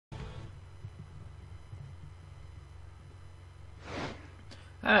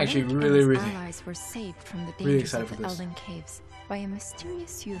I'm actually Link really, and his really, allies were saved from the really dangers excited of for the this. Elden Caves by a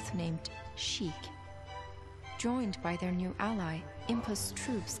mysterious youth named Sheik. Joined by their new ally, Impa's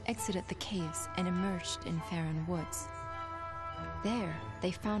troops exited the caves and emerged in Farron Woods. There,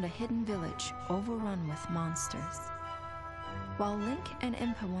 they found a hidden village overrun with monsters. While Link and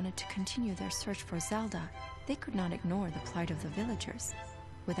Impa wanted to continue their search for Zelda, they could not ignore the plight of the villagers.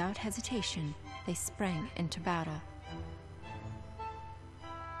 Without hesitation, they sprang into battle.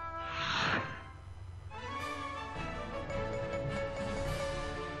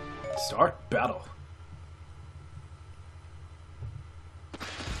 Start battle.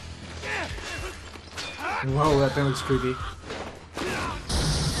 Whoa, that thing looks creepy.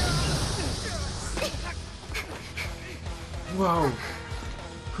 Whoa.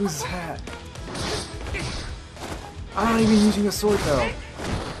 Who's that? I'm not even using a sword though.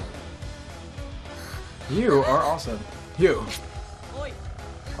 You are awesome. You.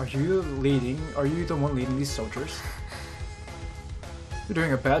 Are you leading? Are you the one leading these soldiers? You're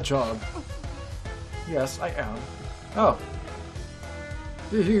doing a bad job. Yes, I am. Oh.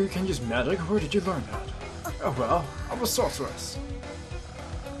 You can use magic? Where did you learn that? Oh well, I'm a sorceress.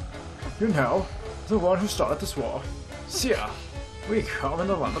 You know, the one who started this war. Sia. We come in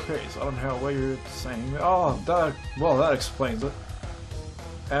the land of peace. I don't know what you're saying. Oh, that explains it.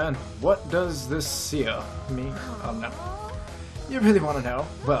 And what does this Sia mean? I don't know. You really want to know?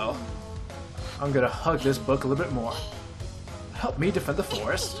 Well, I'm gonna hug this book a little bit more. Help me defend the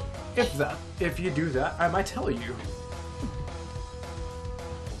forest. If you do that, I might tell you.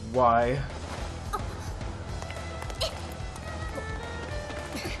 Why?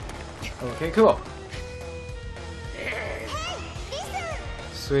 Okay, cool.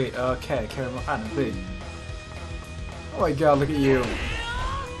 Sweet, okay, caramel and big. Oh my god, look at you.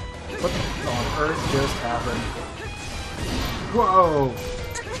 What on earth just happened? Whoa!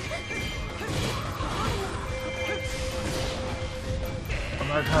 Oh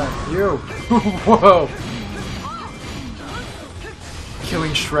my god, you! Whoa!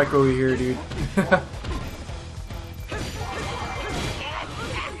 Killing Shrek over here, dude.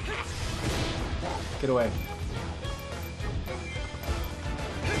 Get away.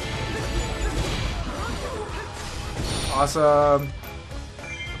 Awesome!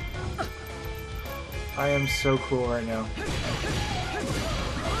 I am so cool right now.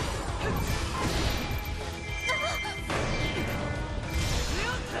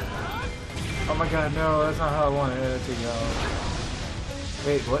 Oh my god, no, that's not how I wanted it to go.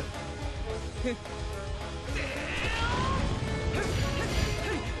 Wait, what?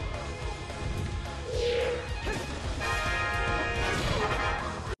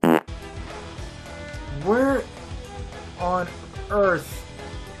 Where on earth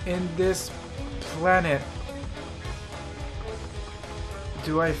in this planet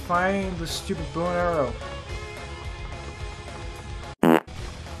do I find the stupid bow and arrow?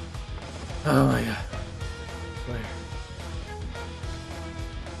 Oh my god. Where?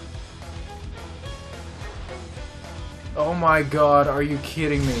 Oh my god, are you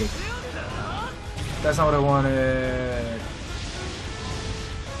kidding me? That's not what I wanted.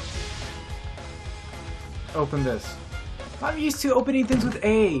 Open this. I'm used to opening things with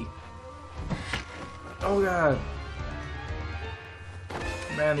A. Oh god.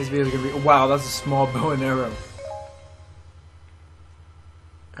 Man, these videos are gonna be. Wow, that's a small bow and arrow.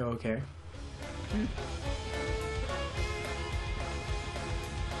 Okay.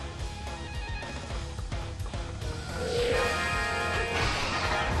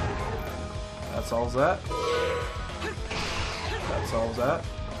 That solves that. That solves that.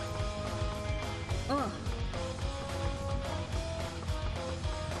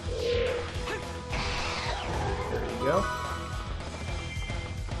 There you go.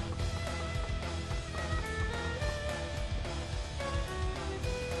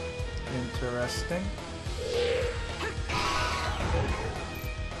 Interesting.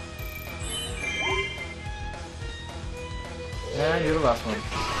 And you're the last one.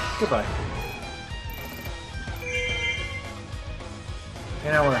 Goodbye.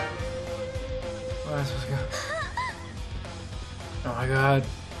 And now where? Where am I supposed to go? Oh my god.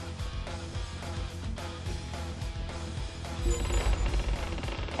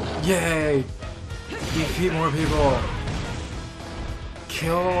 Yay! Defeat more people!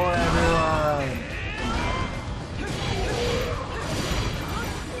 Kill everyone!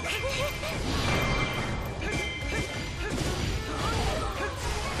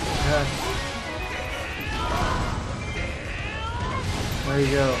 Yeah. There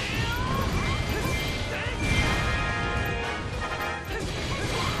you go.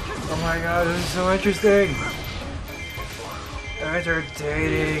 Oh my god, this is so interesting!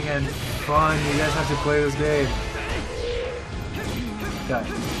 entertaining and fun. You guys have to play this game. Die.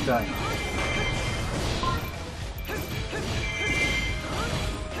 Die.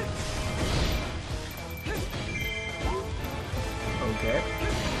 Okay.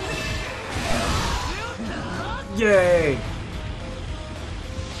 Yay!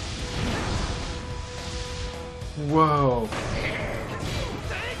 Whoa.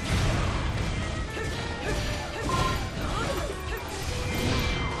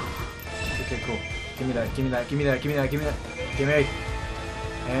 Okay, cool. Give me that, give me that, give me that, give me that, give me that. Give me.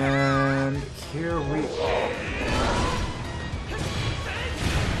 And here we are.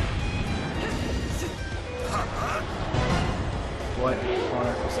 What on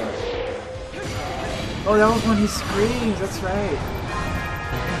earth was that? Oh, that was when he screams, that's right.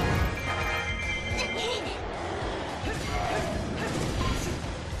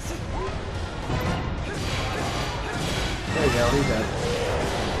 There you go, he's dead.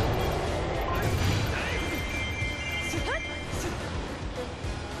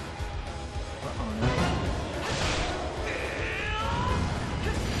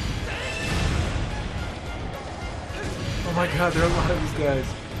 Oh my god, there are a lot of these guys.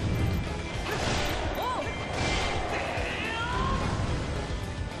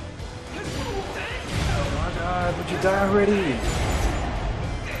 Oh my god, would you die already?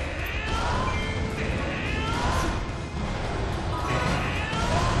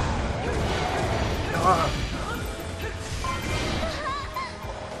 Ah.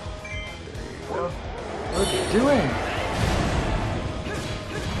 What are you doing?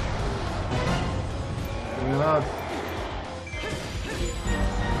 Reload.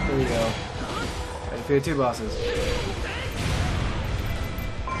 There we go. Ready for your 2 bosses.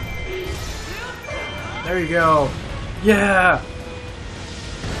 There you go. Yeah!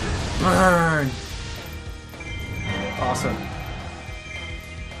 Burn! Awesome.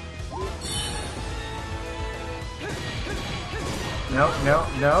 No, no,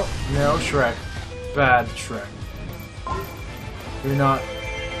 no, no, Shrek. Bad Shrek. You're not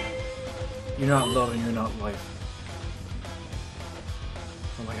love and you're not life.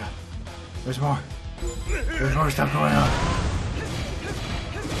 Oh my god. There's more. There's more stuff going on.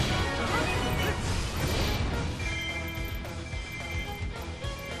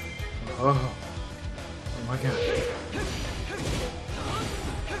 Oh. Oh my god.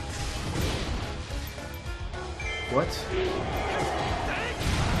 What?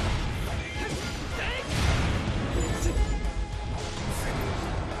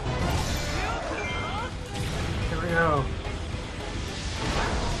 Here we go.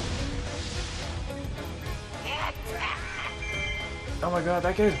 Oh my god,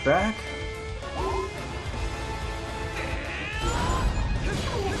 that guy's back?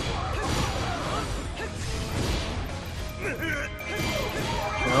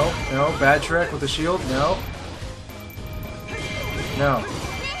 No, no, bad Shrek with the shield, no. No.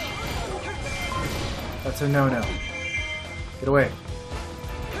 That's a no-no. Get away.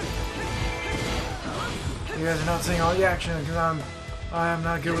 You guys are not seeing all the action because I am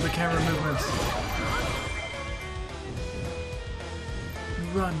not good with the camera movements.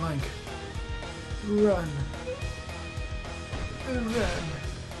 Run, Link. Run. Run.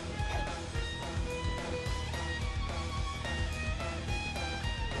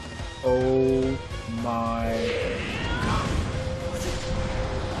 Oh my god.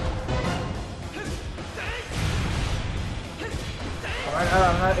 Alright,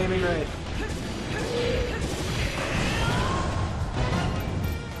 I'm not aiming right.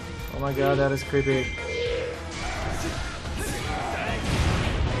 Oh my god, that is creepy.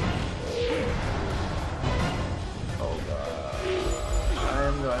 Oh god. I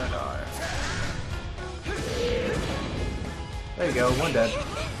am gonna die. There you go, one dead.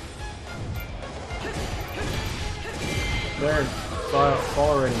 There, fall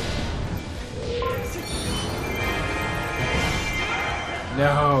already.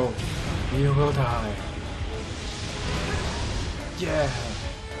 No, you will die. Yeah.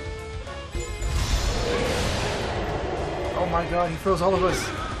 Oh my god, he froze all of us.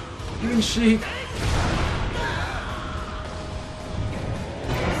 Even Sheik.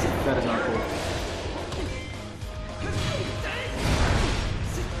 That is not cool.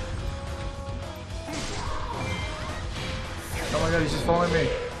 Oh my god, he's just following me.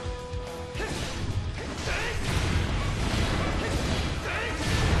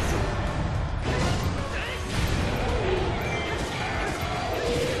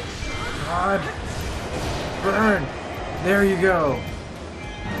 God. Burn! There you go.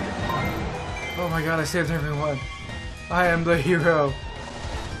 Oh my god, I saved everyone. I am the hero.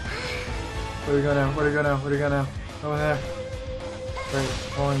 Where do we go now? Where do we go now? Where do we go now? Over there. Great,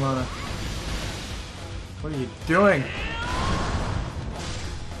 falling mana. What are you doing?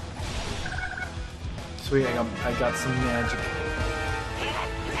 Sweet, I got some magic.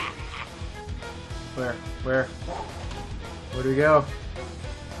 Where? Where do we go?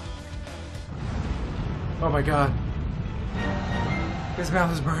 Oh my god. His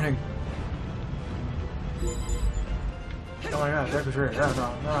mouth is burning. Oh my god, Deku Tree. No.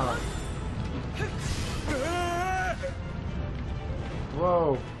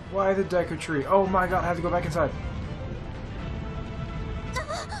 Whoa. Why the Deku Tree? Oh my god, I have to go back inside.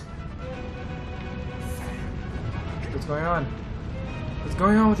 What's going on? What's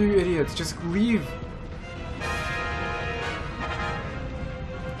going on with you idiots? Just leave.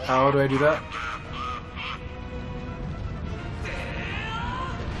 How do I do that?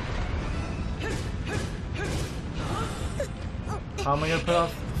 How am I gonna put out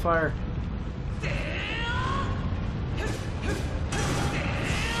the fire?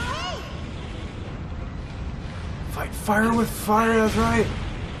 Fight fire with fire, that's right!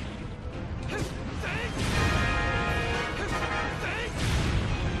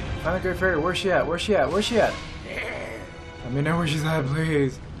 Find the Great Fairy, where's she at? Where's she at? Where's she at? Let me know where she's at,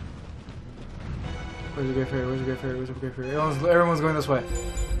 please. Where's the Great Fairy? Where's the Great Fairy? Where's the Great Fairy? Everyone's going this way.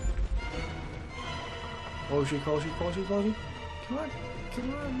 Closey. Come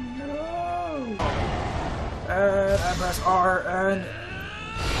on, no! And I press R and...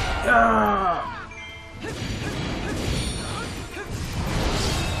 Yeah!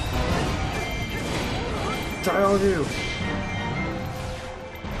 Die all of you!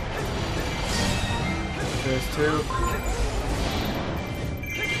 There's two.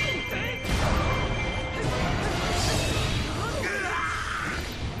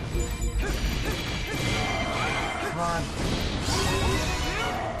 Come on.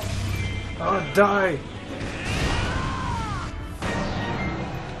 Oh, die!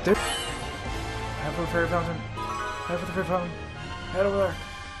 There. Head for the fairy fountain. Head for the fairy fountain. Head over there.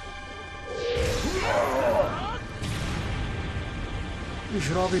 Oh. You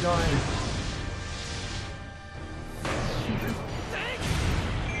should all be dying.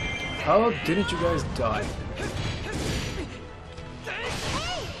 How didn't you guys die?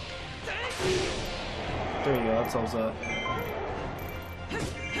 There you go, that solves that.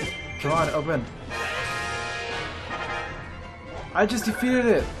 Come on, open. I just defeated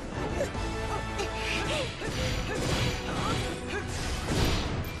it!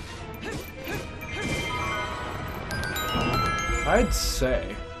 I'd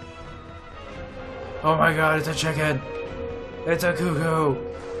say... Oh my god, it's a chicken! It's a cuckoo!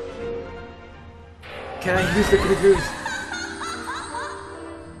 Can I use the cuckoos?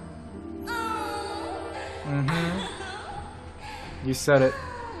 You said it.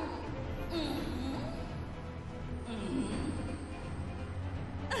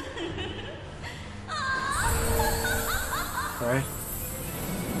 Alright.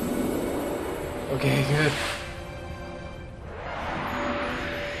 Okay, good.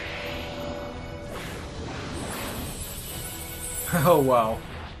 Oh wow.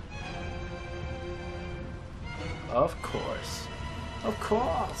 Of course. Of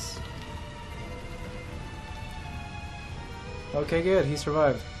course. Okay, good. He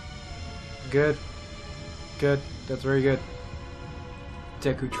survived. Good. Good. That's very good.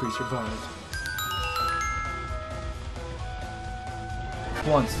 Deku Tree survived.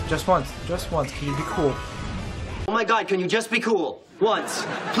 Once. Just once. Just once. Can you be cool? Oh my god, can you just be cool? Once.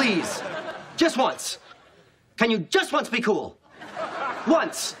 Please. Just once. Can you just once be cool?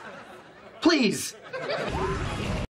 Once. Please.